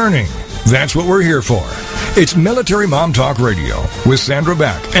fires burning? That's what we're here for. It's Military Mom Talk Radio with Sandra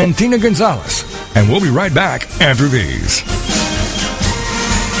Beck and Tina Gonzalez. And we'll be right back after these.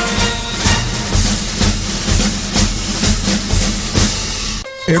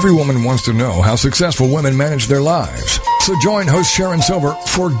 Every woman wants to know how successful women manage their lives. So join host Sharon Silver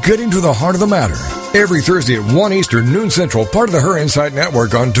for Getting to the Heart of the Matter. Every Thursday at 1 Eastern, noon Central, part of the Her Insight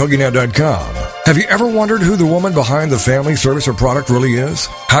Network on TogiNet.com. Have you ever wondered who the woman behind the family, service, or product really is?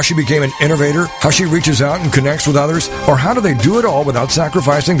 How she became an innovator? How she reaches out and connects with others? Or how do they do it all without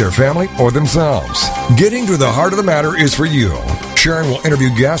sacrificing their family or themselves? Getting to the Heart of the Matter is for you. Sharon will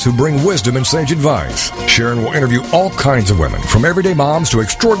interview guests who bring wisdom and sage advice. Sharon will interview all kinds of women, from everyday moms to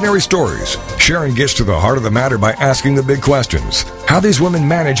extraordinary stories. Sharon gets to the heart of the matter by asking the big questions. How these women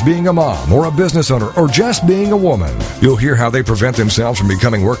manage being a mom or a business owner or just being a woman. You'll hear how they prevent themselves from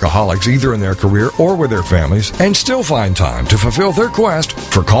becoming workaholics either in their career or with their families, and still find time to fulfill their quest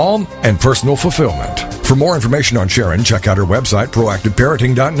for calm and personal fulfillment. For more information on Sharon, check out her website,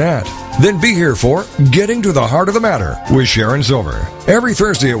 proactiveparenting.net. Then be here for Getting to the Heart of the Matter with Sharon Silver. Every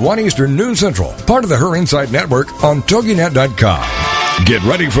Thursday at 1 Eastern, noon Central, part of the Her Insight Network on TogiNet.com. Get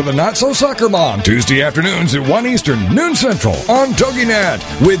ready for the Not So Soccer Mom, Tuesday afternoons at 1 Eastern, noon Central on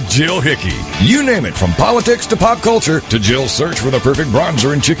TogiNet with Jill Hickey. You name it, from politics to pop culture to Jill's search for the perfect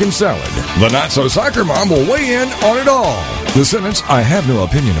bronzer and chicken salad. The Not-So-Soccer Mom will weigh in on it all. The sentence, "I have no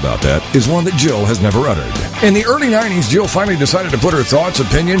opinion about that," is one that Jill has never uttered. In the early 90s, Jill finally decided to put her thoughts,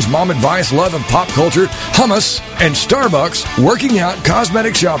 opinions, mom advice, love of pop culture, hummus, and Starbucks, working out,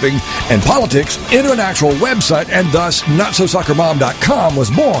 cosmetic shopping, and politics into an actual website, and thus NotSoSoccerMom.com was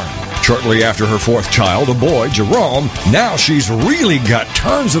born. Shortly after her fourth child, a boy, Jerome, now she's really got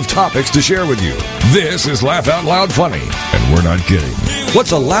tons of topics to share with you. This is Laugh Out Loud Funny, and we're not kidding.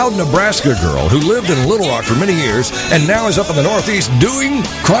 What's a loud Nebraska girl who lived in Little Rock for many years and now is up in the Northeast doing?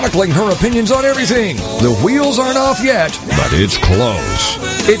 Chronicling her opinions on everything. The wheels aren't off yet, but it's close.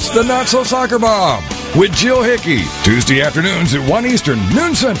 It's the Not-So-Soccer Mom with Jill Hickey, Tuesday afternoons at 1 Eastern,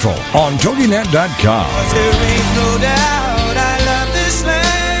 noon Central on TogiNet.com. There ain't no doubt I love this land.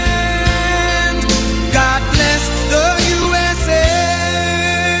 God bless the USA.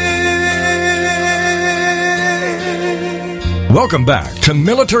 Welcome back to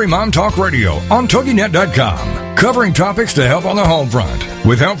Military Mom Talk Radio on TogiNet.com, covering topics to help on the home front,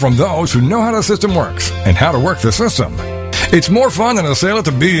 with help from those who know how the system works and how to work the system. It's more fun than a sale at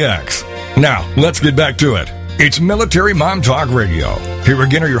the BX. Now, let's get back to it. It's Military Mom Talk Radio. Here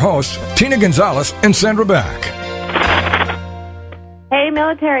again are your hosts, Tina Gonzalez and Sandra Beck. Hey,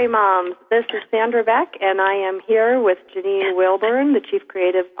 military moms. This is Sandra Beck, and I am here with Janine Wilburn, the Chief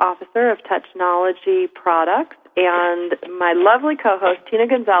Creative Officer of Touch-Nology Products, and my lovely co-host, Tina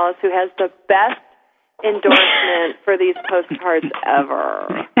Gonzalez, who has the best endorsement for these postcards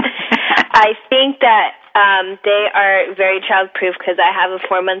ever. I think that they are very child-proof because I have a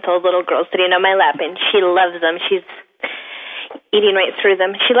 4-month-old little girl sitting on my lap, and she loves them. She's eating right through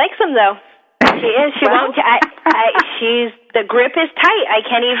them. She likes them, though. She is. She won't. She's, the grip is tight. I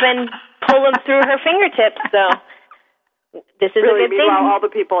can't even pull them through her fingertips. So this is really, a good thing. Meanwhile, all the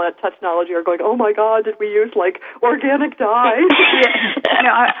people at Touch-Nology are going, "Oh my God, did we use like organic dye?"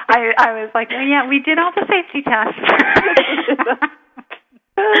 No, I was like, yeah, we did all the safety tests.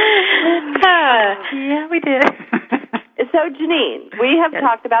 Yeah, we did. So, Janine, we have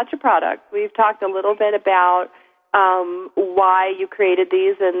talked about your product. We've talked a little bit about why you created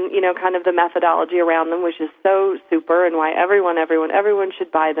these and, kind of the methodology around them, which is so super, and why everyone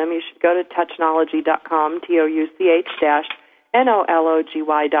should buy them. You should go to Touch-Nology.com,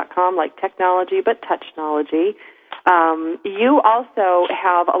 TOUCH-NOLOGY.com, like technology, but Touch-Nology. You also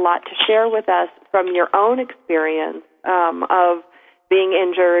have a lot to share with us from your own experience of being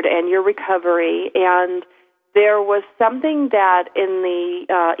injured and your recovery, and there was something that in the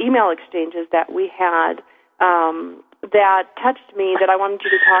email exchanges that we had that touched me that I wanted you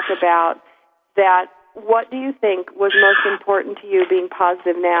to talk about. That what do you think was most important to you being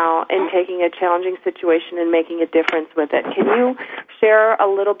positive now and taking a challenging situation and making a difference with it? Can you share a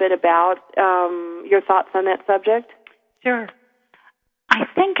little bit about your thoughts on that subject? Sure. I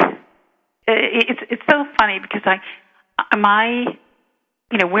think it's so funny because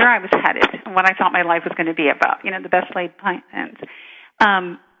where I was headed and what I thought my life was going to be about, the best laid plans.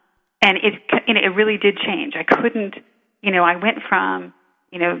 And it really did change. I couldn't, I went from,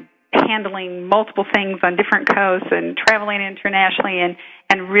 handling multiple things on different coasts and traveling internationally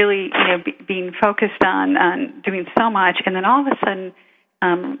and really, being focused on doing so much. And then all of a sudden,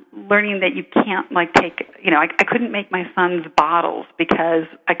 learning that you can't take, I couldn't make my son's bottles because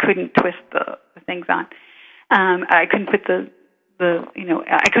I couldn't twist the things on. I couldn't put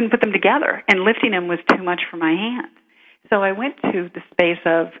I couldn't put them together, and lifting them was too much for my hands. So I went to the space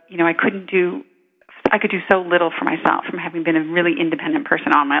of, I could do so little for myself from having been a really independent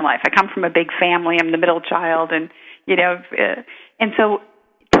person all my life. I come from a big family. I'm the middle child, and, and so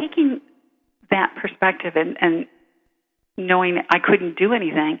taking that perspective and knowing I couldn't do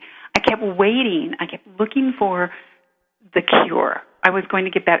anything, I kept waiting. I kept looking for the cure. I was going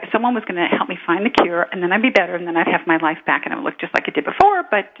to get better. Someone was going to help me find the cure, and then I'd be better, and then I'd have my life back, and I would look just like I did before,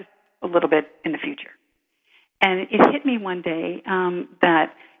 but just a little bit in the future. And it hit me one day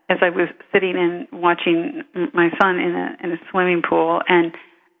that as I was sitting and watching my son in a swimming pool, and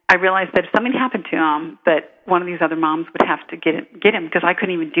I realized that if something happened to him, that one of these other moms would have to get him because I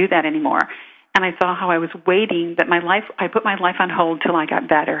couldn't even do that anymore. And I saw how I was waiting, that I put my life on hold till I got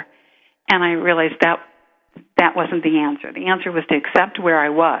better. And I realized that wasn't the answer. The answer was to accept where I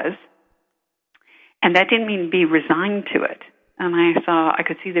was, and that didn't mean be resigned to it. And I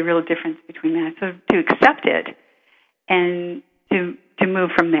could see the real difference between that. So to accept it and to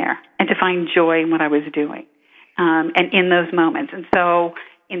move from there and to find joy in what I was doing and in those moments. And so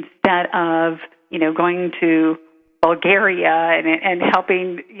instead of, going to Bulgaria and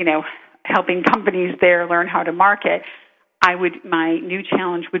helping companies there learn how to market, my new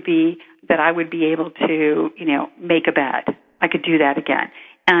challenge would be that I would be able to, make a bed. I could do that again.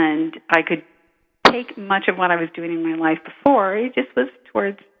 And I could take much of what I was doing in my life before. It just was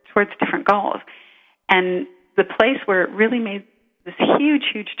towards different goals. And the place where it really made this huge,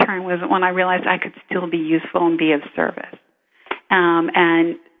 huge turn was when I realized I could still be useful and be of service.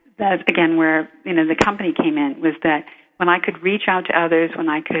 And that's, again, where, the company came in, was that when I could reach out to others, when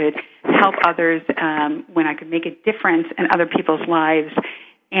I could help others, when I could make a difference in other people's lives,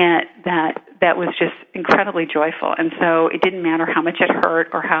 and that was just incredibly joyful. And so it didn't matter how much it hurt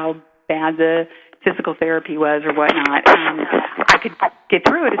or how bad the physical therapy was or whatnot. I could get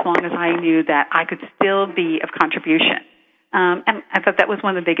through it as long as I knew that I could still be of contribution. And I thought that was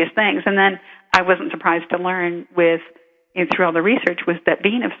one of the biggest things. And then I wasn't surprised to learn through all the research was that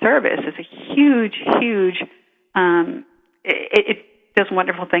being of service is a huge, huge, it does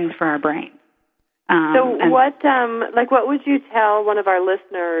wonderful things for our brain. What would you tell one of our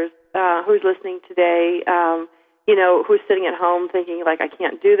listeners who's listening today, who's sitting at home thinking, like, I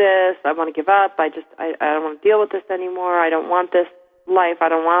can't do this, I want to give up, I don't want to deal with this anymore, I don't want this life, I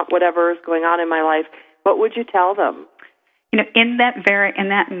don't want whatever is going on in my life. What would you tell them? In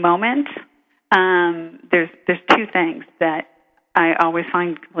that moment, there's two things that I always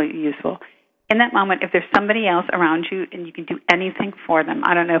find completely useful. In that moment, if there's somebody else around you and you can do anything for them,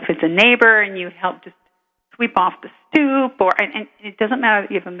 I don't know if it's a neighbor and you help just sweep off the stoop, and it doesn't matter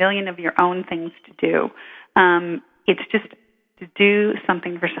that you have a million of your own things to do. It's just to do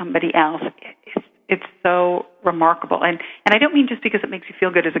something for somebody else. It's so remarkable. And I don't mean just because it makes you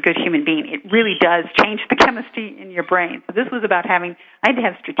feel good as a good human being. It really does change the chemistry in your brain. So this was about I had to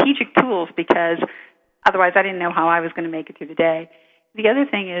have strategic tools because otherwise I didn't know how I was going to make it through the day. The other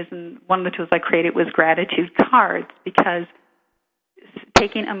thing is, and one of the tools I created was gratitude cards, because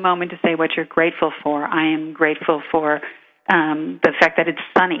taking a moment to say what you're grateful for. I am grateful for the fact that it's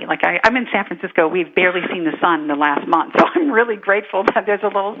sunny. Like I'm in San Francisco. We've barely seen the sun the last month, so I'm really grateful that there's a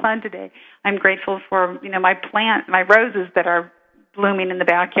little sun today. I'm grateful for my roses that are blooming in the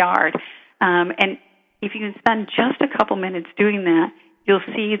backyard. And if you can spend just a couple minutes doing that, you'll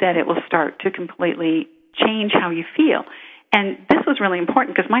see that it will start to completely change how you feel. And this was really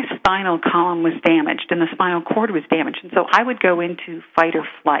important because my spinal column was damaged and the spinal cord was damaged. And so I would go into fight or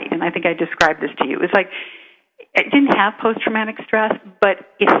flight. And I think I described this to you. It was like I didn't have post-traumatic stress, but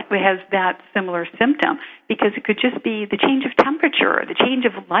it has that similar symptom because it could just be the change of temperature or the change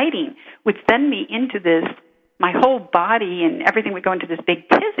of lighting would send me into this, my whole body and everything would go into this big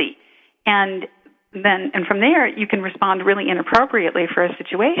tizzy. And from there, you can respond really inappropriately for a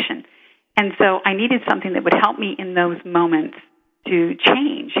situation. And so I needed something that would help me in those moments to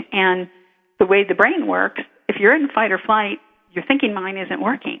change. And the way the brain works, if you're in fight or flight, your thinking mind isn't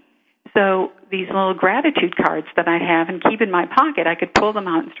working. So these little gratitude cards that I have and keep in my pocket, I could pull them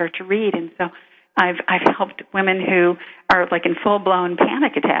out and start to read. And so I've helped women who are like in full-blown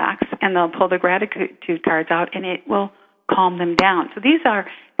panic attacks, and they'll pull the gratitude cards out, and it will calm them down. So they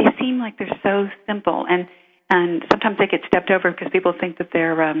seem like they're so simple, and sometimes they get stepped over because people think that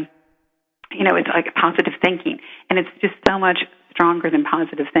they're it's like positive thinking, and it's just so much stronger than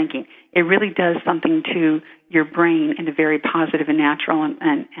positive thinking. It really does something to your brain in a very positive and natural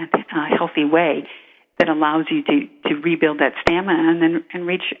and healthy way that allows you to rebuild that stamina and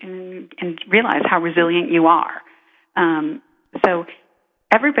reach and realize how resilient you are. So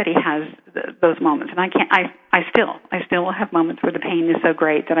everybody has those moments, and I still will have moments where the pain is so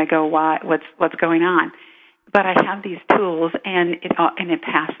great that I go, why? What's going on? But I have these tools, and it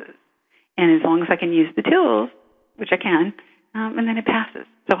passes. And as long as I can use the tools, which I can, and then it passes.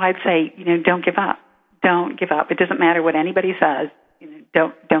 So I'd say, don't give up. Don't give up. It doesn't matter what anybody says.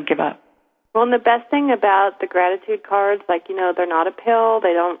 Don't give up. Well, and the best thing about the gratitude cards, they're not a pill.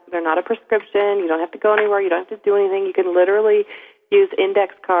 They're not a prescription. You don't have to go anywhere. You don't have to do anything. You can literally use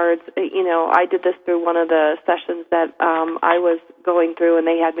index cards. I did this through one of the sessions that I was going through, and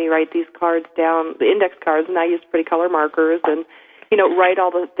they had me write these cards down, the index cards, and I used pretty color markers and write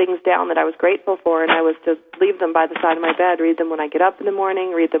all the things down that I was grateful for, and I was to leave them by the side of my bed, read them when I get up in the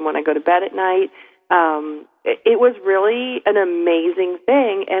morning, read them when I go to bed at night. It was really an amazing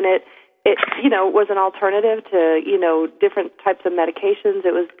thing, and it was an alternative to, different types of medications.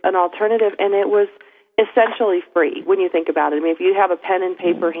 It was an alternative, and it was essentially free when you think about it. I mean, if you have a pen and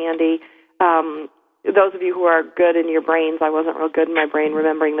paper handy, those of you who are good in your brains, I wasn't real good in my brain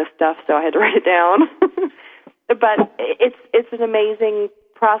remembering this stuff, so I had to write it down. But it's an amazing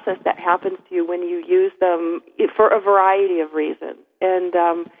process that happens to you when you use them for a variety of reasons. And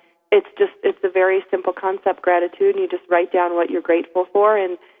it's a very simple concept, gratitude, and you just write down what you're grateful for.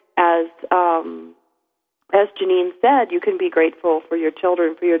 And as as Janine said, you can be grateful for your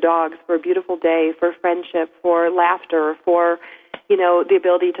children, for your dogs, for a beautiful day, for friendship, for laughter, for, the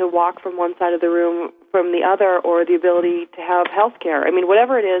ability to walk from one side of the room from the other, or the ability to have health care. I mean,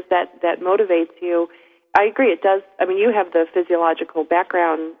 whatever it is that motivates you, I agree, it does. I mean, you have the physiological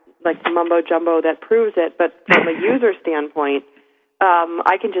background, like the mumbo-jumbo that proves it, but from a user standpoint,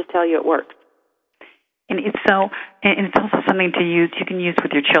 I can just tell you it works. And it's also something you can use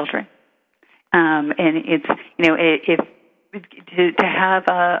with your children. And it's, to have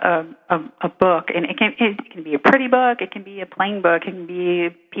a book, and it can be a pretty book, it can be a plain book, it can be a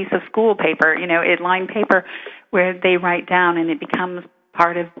piece of school paper, lined paper where they write down, and it becomes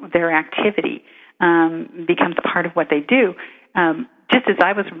part of their activity, becomes part of what they do. Just as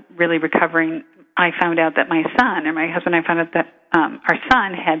I was really recovering, I found out that my son, or my husband, I found out that our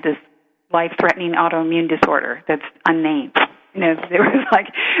son had this life-threatening autoimmune disorder that's unnamed. It was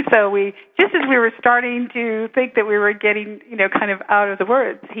so just as we were starting to think that we were getting, kind of out of the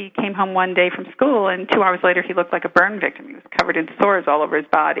woods, he came home one day from school, and 2 hours later he looked like a burn victim. He was covered in sores all over his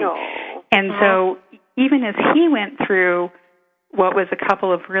body. Oh. And so even as he went through what was a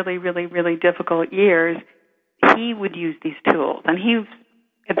couple of really, really, really difficult years, he would use these tools. And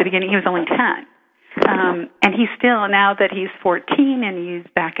at the beginning, he was only 10. And he's still, now that he's 14 and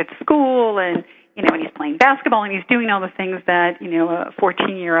he's back at school and, and he's playing basketball and he's doing all the things that, a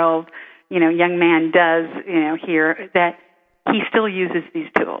 14-year-old, young man does, here, that he still uses these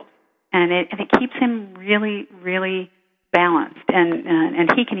tools. And it keeps him really, really balanced. And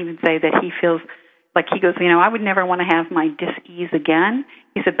he can even say that he feels like, he goes, I would never want to have my dis-ease again.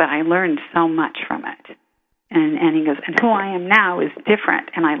 He said, but I learned so much from it. And he goes, and who I am now is different,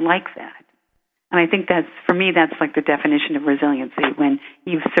 and I like that. And I think for me, that's like the definition of resiliency, when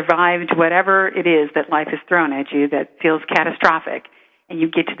you've survived whatever it is that life has thrown at you that feels catastrophic, and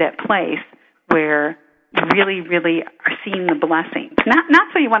you get to that place where you really, really are seeing the blessings. Not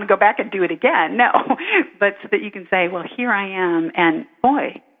so you want to go back and do it again, no, but so that you can say, well, here I am, and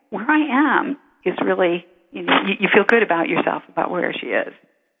boy, where I am is really, you feel good about yourself, about where she is.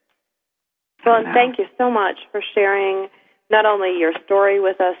 Well, and thank you so much for sharing not only your story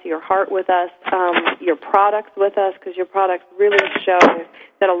with us, your heart with us, your products with us, because your products really show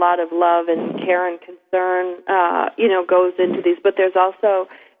that a lot of love and care and concern, goes into these. But there's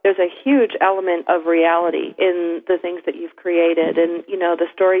a huge element of reality in the things that you've created. And, the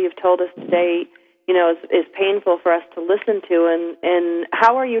story you've told us today, is painful for us to listen to. And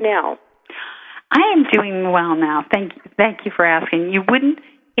how are you now? I am doing well now. Thank you for asking. You wouldn't,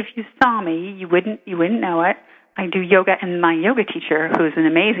 if you saw me, you wouldn't know it. I do yoga, and my yoga teacher, who's an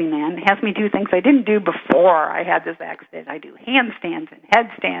amazing man, has me do things I didn't do before I had this accident. I do handstands and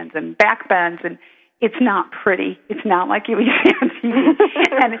headstands and back bends, and it's not pretty. It's not like you see on TV.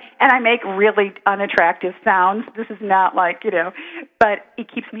 and I make really unattractive sounds. This is not like, but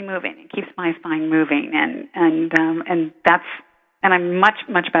it keeps me moving. It keeps my spine moving, and I'm much,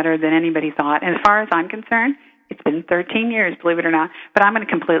 much better than anybody thought. And as far as I'm concerned, it's been 13 years, believe it or not, but I'm going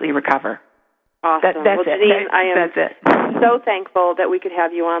to completely recover. Awesome. That's well, it. Janine, I am That's it. so thankful that we could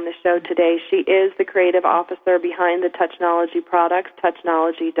have you on the show today. She is the creative officer behind the Touch-Nology products,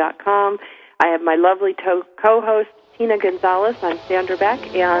 Touch-Nology.com. I have my lovely co-host, Tina Gonzalez. I'm Sandra Beck,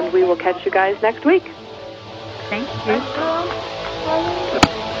 and we will catch you guys next week. Thank you.